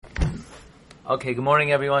Okay, good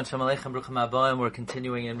morning everyone. Shalom Aleichem, Bruchim Habayim. We're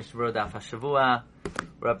continuing in Mishnah Berurah Daf HaShavua.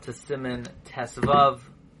 We're up to Siman Tesvav.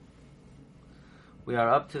 We are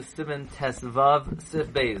up to Siman Tesvav Sif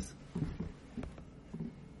Beis.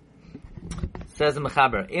 Says the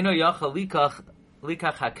Mechaber, Eino Yachal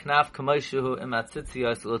likach haknaf kamoishuhu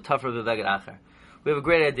imatzitzios l'tafra v'veged acher. We have a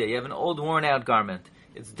great idea. You have an old worn out garment.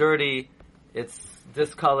 It's dirty, it's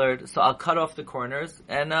discolored, so I'll cut off the corners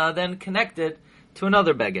and then connect it to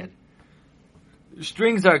another beged.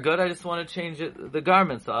 Strings are good. I just want to change the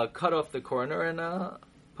garment, so I'll cut off the corner and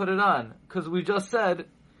put it on. Because we just said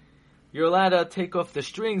you're allowed to take off the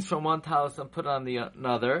strings from one talus and put on the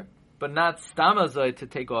another, but not stamazoi to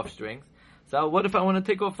take off strings. So what if I want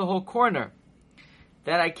to take off the whole corner?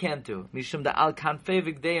 That I can't do. Mishum da al kanfei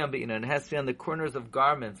v'gdeyam be'ina. It has to be on the corners of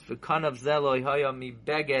garments. V'kanav zeloi hoya mi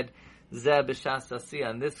beged ze b'shas asiyah.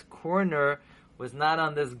 And this corner was not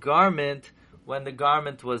on this garment when the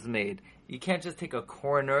garment was made. You can't just take a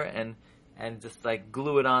corner and just like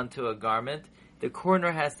glue it onto a garment. The corner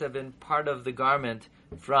has to have been part of the garment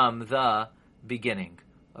from the beginning.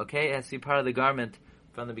 Okay? It has to be part of the garment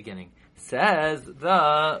from the beginning. Says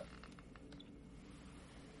the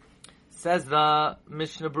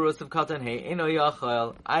Mishnah Berurah Sivkatan Hey Eino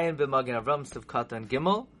Yachal Ayin b'Magen Avram Sivkatan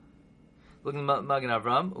Gimel. Look at Magen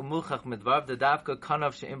Avram Umuchach Midvarv the Davka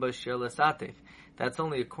Kanav She'im Bo Shir L'Satif. That's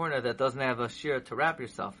only a corner that doesn't have a shear to wrap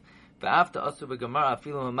yourself. But the Gemara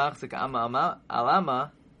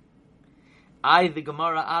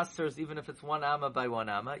asers even if it's one amma by one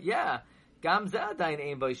amma. Yeah. That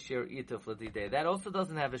also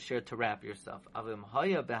doesn't have a shear to wrap yourself.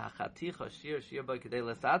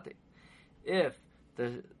 If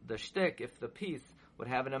the shtick, if the piece would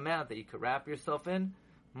have an amount that you could wrap yourself in,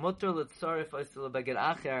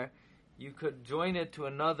 you could join it to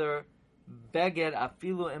another beged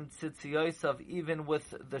afilu im tzitziyosav, even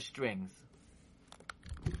with the strings.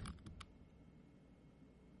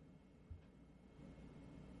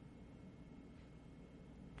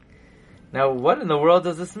 Now, what in the world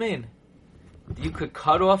does this mean? You could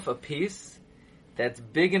cut off a piece that's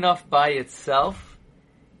big enough by itself,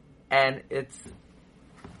 and it's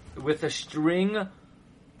with a string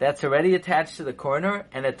that's already attached to the corner,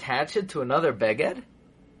 and attach it to another beged?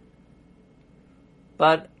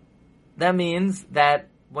 But that means that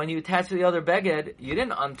when you attach to the other beged, you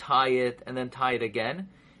didn't untie it and then tie it again.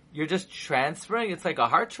 You're just transferring. It's like a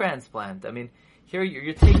heart transplant. I mean, here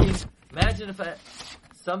you're taking... Imagine if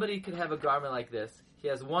somebody could have a garment like this. He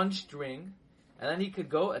has one string, and then he could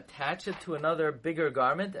go attach it to another bigger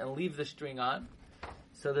garment and leave the string on.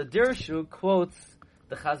 So the Dirshu quotes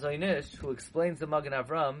the Chazon Ish, who explains the Magen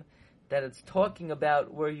Avram, that it's talking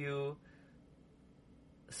about where you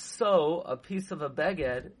sew a piece of a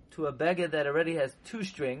beged to a beged that already has two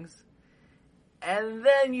strings, and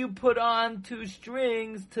then you put on two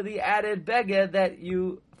strings to the added beged that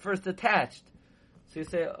you first attached. So you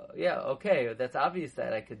say, yeah, okay, that's obvious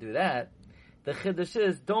that I could do that. The Chiddush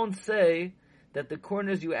is, don't say that the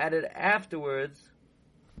corners you added afterwards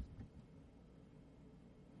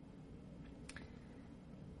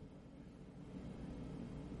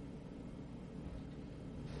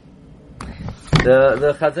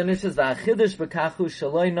The Chazon Ish says v'achidush b'kachu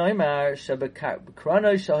shaloi noimar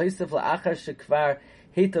shebekranoi shahisif la'achar shekvar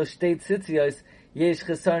heito shtei tzitzios yesh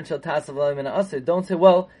chesaron shel tasav l'ay min ha'aseh. Don't say,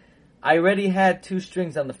 well, I already had two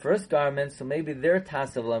strings on the first garment, so maybe they're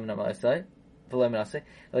tasav l'ay min ha'aseh.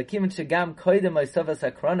 Lakim shegam koidem oisavas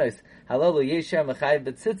hakranos halalu yesher mechayiv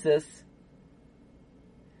b'tzitzis.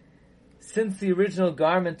 Since the original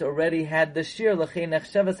garment already had the shear, l'chein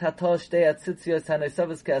nechshavas hatol shtei atzitzios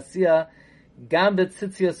hanoisavas ka'asiyah Gambit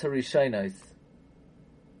Tzitzios Harishonos.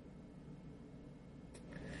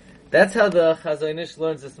 That's how the Chazon Ish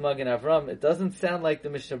learns this Magen Avram. It doesn't sound like the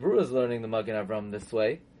Mishnah Berurah is learning the Magen Avram this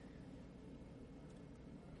way.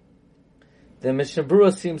 The Mishnah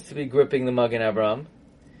Berurah seems to be gripping the Magen Avram,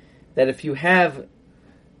 that if you have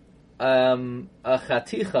a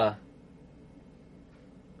chaticha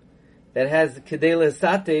that has kedei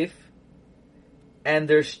l'sateif and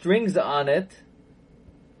there's strings on it,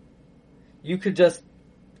 you could just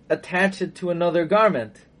attach it to another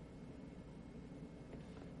garment.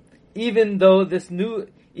 Even though this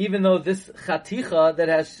chaticha that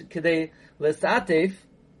has kedei l'sateif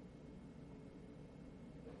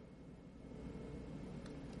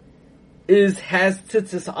has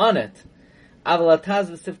tzitzis on it.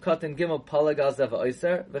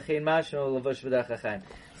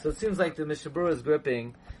 So it seems like the Mishnah Berurah is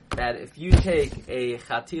gripping that if you take a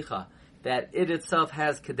chaticha that it itself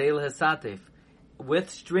has kedei l'sateif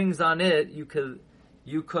with strings on it, you could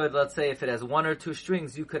you could, let's say, if it has one or two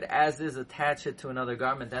strings, you could, as is, attach it to another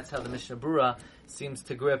garment. That's how the Mishnah Berurah seems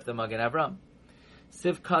to grip the Magen Avram.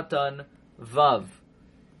 Siv Katan Vav.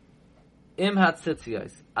 Im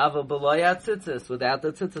Hatzitziyos. Ava Beloy Hatzitzis. Without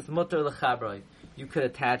the tzitzis, Mutter Lechabroi. You could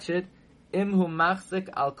attach it. Im Hu Machzik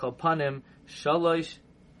Al Kolpanim Shalosh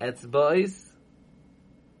Etzbois.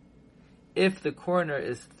 If the corner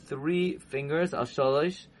is 3 fingers, Al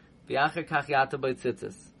Shalosh, V'acher Kach Yata Boi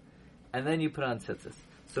Tzitzis. And then you put on tzitzis.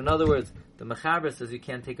 So in other words, the Mechaber says you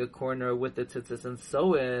can't take a corner with the tzitzis and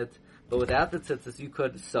sew it, but without the tzitzis you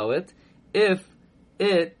could sew it if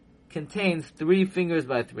it contains 3 fingers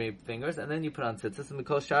by 3 fingers, and then you put on tzitzis, and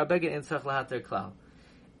because shar beged in tzarich lahater klal.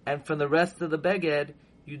 And from the rest of the beged,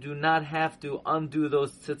 you do not have to undo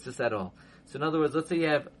those tzitzis at all. So in other words, let's say you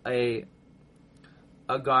have a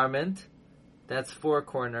garment that's 4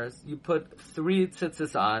 corners, you put 3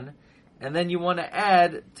 tzitzis on, and then you want to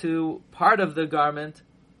add to part of the garment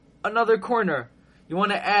another corner. You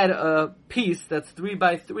want to add a piece that's 3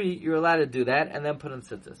 by 3, you're allowed to do that, and then put on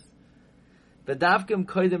tzitzis. But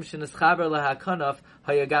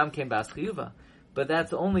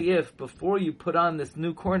that's only if, before you put on this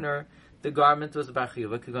new corner, the garment was bar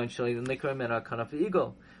chiyuva.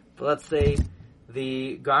 But let's say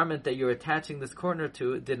the garment that you're attaching this corner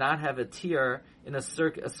to did not have a tier in a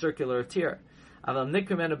circular tier.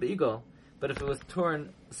 But if it was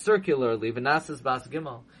torn circularly, v'nasas bas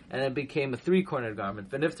gimel, and it became a 3-cornered garment,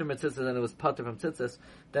 v'nifter mitzitzis, and it was pater from tzitzis,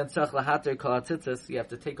 then tzach lahater kol tzitzis, you have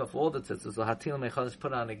to take off all the tzitzis, lahatil mechadish,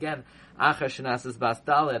 put on again, achar shenasas bas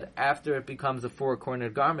daled, after it becomes a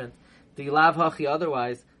 4-cornered garment, the lav hachi,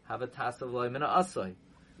 otherwise, have a tasav loy mina asoy.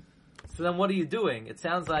 So then what are you doing? It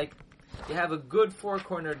sounds like you have a good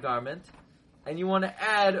 4-cornered garment, and you want to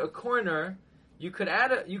add a corner. You could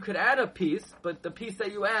add a piece, but the piece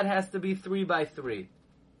that you add has to be 3 by 3.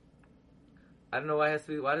 I don't know why it has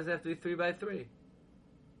to be. Why does it have to be 3 by 3?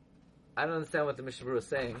 I don't understand what the Mishnah Berurah is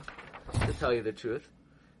saying, to tell you the truth.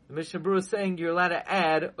 The Mishnah Berurah is saying you're allowed to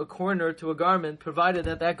add a corner to a garment, provided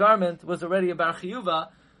that garment was already a bar chiyuva.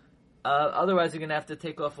 Otherwise, you're going to have to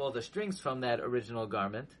take off all the strings from that original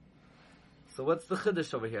garment. So what's the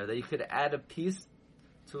chiddush over here? That you could add a piece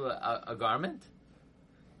to a garment?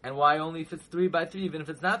 And why only if it's 3 by 3, even if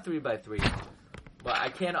it's not 3 by 3? Well, I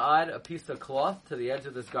can't add a piece of cloth to the edge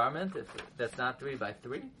of this garment if that's not 3 by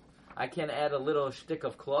 3. I can't add a little shtick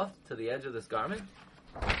of cloth to the edge of this garment.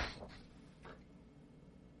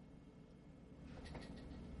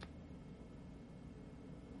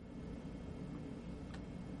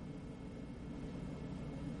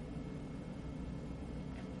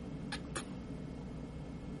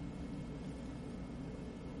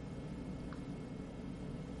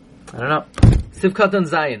 I don't know. Sivkat and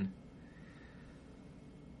Zayin.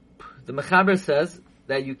 The Mechaber says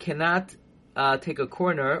that you cannot take a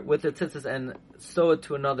corner with the tzitzis and sew it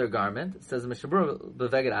to another garment. It says Mishnah Berurah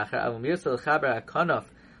beveged acher avum yirsel chaber hakanaf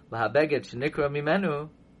lahabeged shenikra mimenu.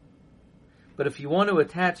 But if you want to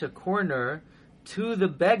attach a corner to the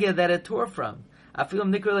beged that it tore from,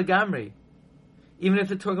 afilim nikra legamri, even if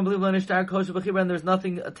it tore completely l'nishtar kosher b'chibra and there's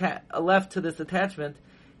nothing left to this attachment.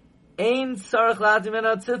 Ein sarach latim en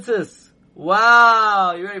tzitzis.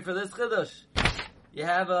 Wow, you ready for this chiddush? You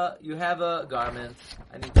have a garment.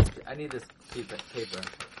 I need this paper.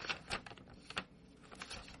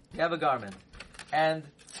 You have a garment, and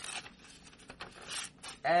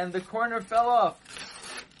the corner fell off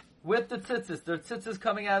with the tzitzis. There are tzitzis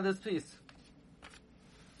coming out of this piece.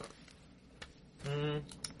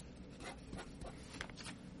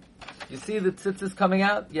 You see the tzitzis coming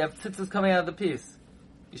out? You have tzitzis coming out of the piece.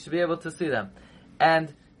 You should be able to see them.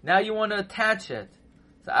 And now you want to attach it.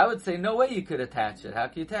 So I would say, no way you could attach it. How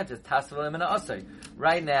can you attach it? Tasvalim and asay.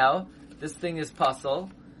 Right now, this thing is puzzle,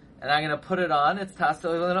 and I'm going to put it on. It's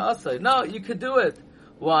tasvalim and asay. No, you could do it.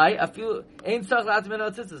 Why? I feel ain't tzarich latim en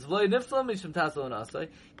tzitzis. V'lo nifsal mishum tasvalim and asay.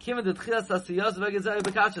 Kimin detchilas asiyos v'gezari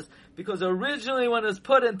bekashrus. Because originally, when it was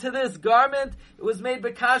put into this garment, it was made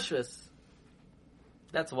bekashrus.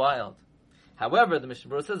 That's wild. However, the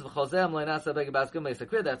Mishnah Berurah says,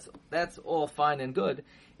 that's all fine and good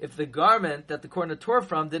if the garment that the corner tore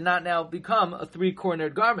from did not now become a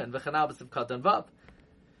 3-cornered garment.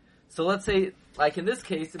 So let's say, like in this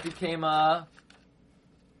case, it became a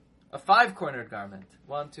 5-cornered garment.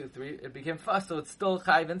 1, 2, 3. It became 5, so it's still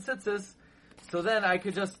chayv and tzitzis. So then I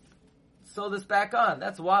could just sew this back on.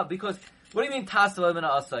 That's wild, because what do you mean tasav and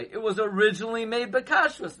asay? It was originally made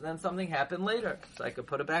bekashrus, and then something happened later, so I could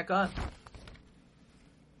put it back on.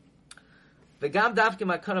 The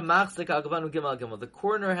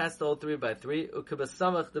corner has to hold 3 by 3.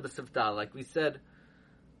 Like we said,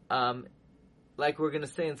 like we're going to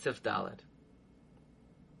say in Sif Daled.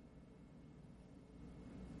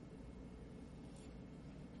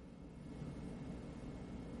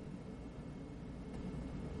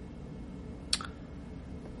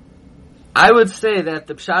 I would say that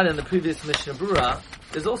the pshat in the previous Mishnah Brura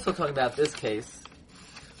is also talking about this case,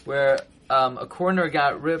 where a corner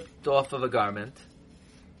got ripped off of a garment,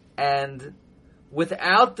 and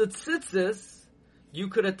without the tzitzis, you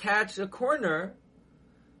could attach a corner,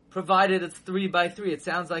 provided it's 3 by 3. It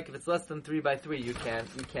sounds like if it's less than 3 by 3, you can't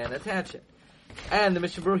attach it. And the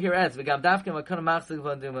Mishnah Berurah here adds, "V'gam dafkim akona machzik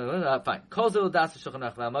v'andim." Fine. Kol zeh das shulchan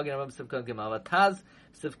aruch v'amagin rabim sivkot gimel v'taz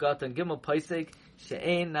sivkot and gimel paisek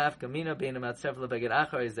she'ein nafkamina bein amatzev lebeged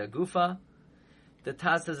achar is gufa. The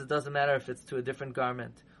Taz says it doesn't matter if it's to a different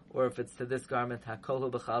garment or if it's to this garment. Hakolhu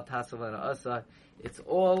b'chal tasav asa. It's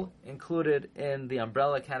all included in the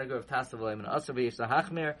umbrella category of tasav v'leimin asa v'yesh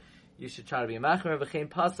lahachmir. You should try to be machmir v'chein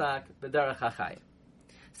pasak b'derech hachayim.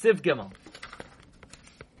 Siv gimel.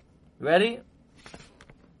 Ready?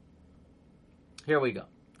 Here we go.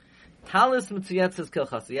 Talis mitzuyetzes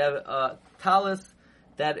kilchas. You have a talis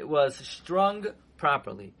that it was strung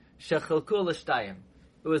properly. Shechelku l'shtayim.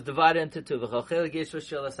 It was divided into two.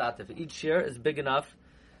 Each share is big enough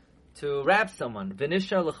to wrap someone.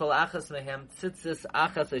 V'nishar l'chol achas mehem tzitzis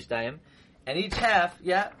achas l'shtayim. And each half,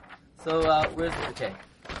 yeah. So where's it? Okay.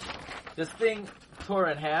 This thing tore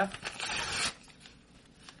in half,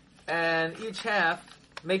 and each half,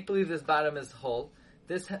 make believe this bottom is whole.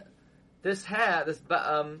 Each half has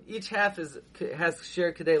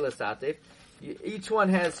share kedei l'satev. Each one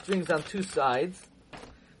has strings on two sides.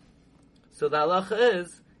 So the halacha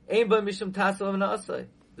is ein ba mishum tasav v'na'asai.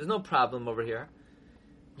 There's no problem over here.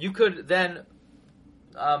 You could then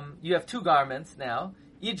you have two garments now.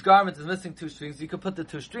 Each garment is missing two strings. You could put the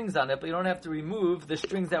two strings on it, but you don't have to remove the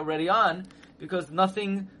strings that were already on because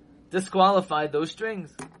nothing disqualified those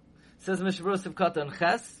strings. Says Mishnah Berurah Sivkot and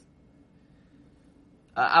Ches.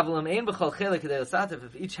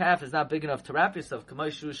 If each half is not big enough to wrap yourself,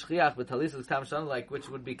 like which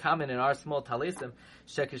would be common in our small talisim,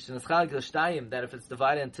 that if it's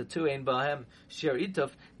divided into two, ein bahem shir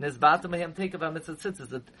ituf, take of mitzvah tzitzis,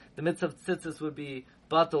 the mitzvah tzitzis would be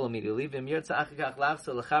batal immediately.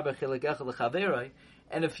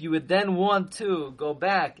 And if you would then want to go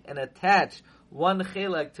back and attach one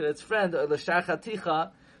chelek to its friend, or l'shar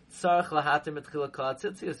chaticha,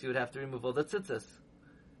 you would have to remove all the tzitzis.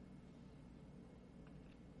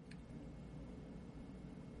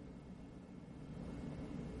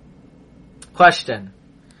 Question.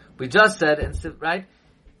 We just said, right?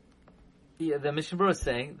 The Mishnah Berurah is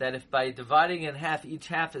saying that if by dividing in half, each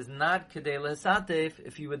half is not kedei l'hasatev,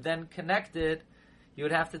 if you would then connect it, you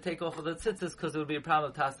would have to take off all the tzitzis because it would be a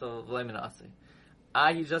problem of tassel v'leimin asi.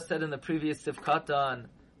 He just said in the previous Sivkatan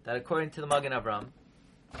that according to the Magen Avram,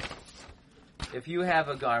 if you have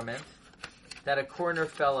a garment that a corner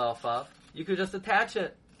fell off of, you could just attach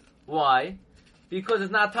it. Why? Because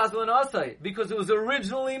it's not tassel and asai. Because it was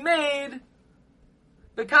originally made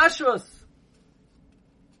Bekashrus.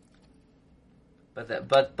 But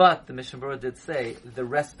the Mishnah Berurah did say the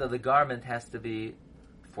rest of the garment has to be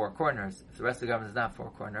four corners. If the rest of the garment is not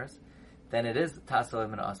four corners, then it is Tasal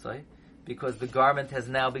and Asai, because the garment has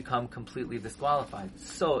now become completely disqualified.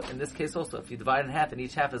 So in this case also, if you divide it in half and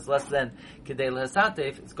each half is less than Kedei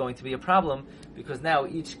L'Hasatev, it's going to be a problem because now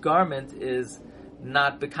each garment is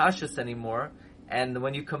not Bekashrus anymore, and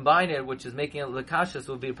when you combine it, which is making it Bekashrus,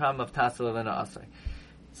 will be a problem of Tasal and Asai.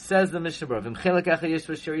 Says the Mishnah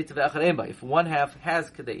Berurah, if one half has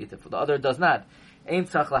kedei ituf, the other does not, you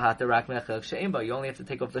only have to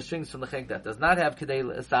take off the strings from the chink that does not have kedei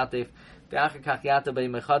l'satev,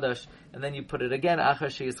 and then you put it again after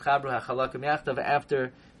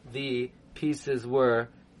the pieces were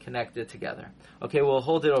connected together. Okay, we'll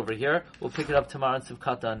hold it over here. We'll pick it up tomorrow in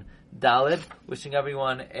Sivkatan Daled. Wishing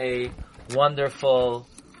everyone a wonderful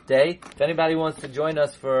day. If anybody wants to join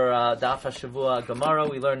us for Daf HaShavua Gemara,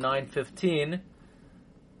 we learn 9:15.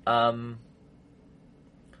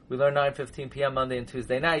 We learn 9:15 p.m. Monday and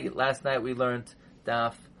Tuesday night. Last night we learned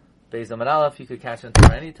Daf Beis Amud Aleph. You could catch it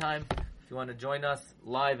tomorrow anytime. If you want to join us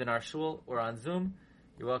live in our shul or on Zoom,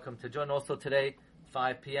 you're welcome to join. Also today,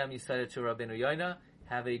 5 p.m. you said it to Rabbeinu Yoina.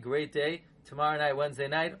 Have a great day. Tomorrow night, Wednesday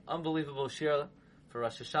night, unbelievable shir for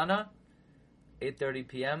Rosh Hashanah. 8:30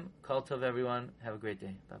 p.m. Kol Tov, everyone. Have a great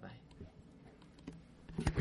day. Bye-bye.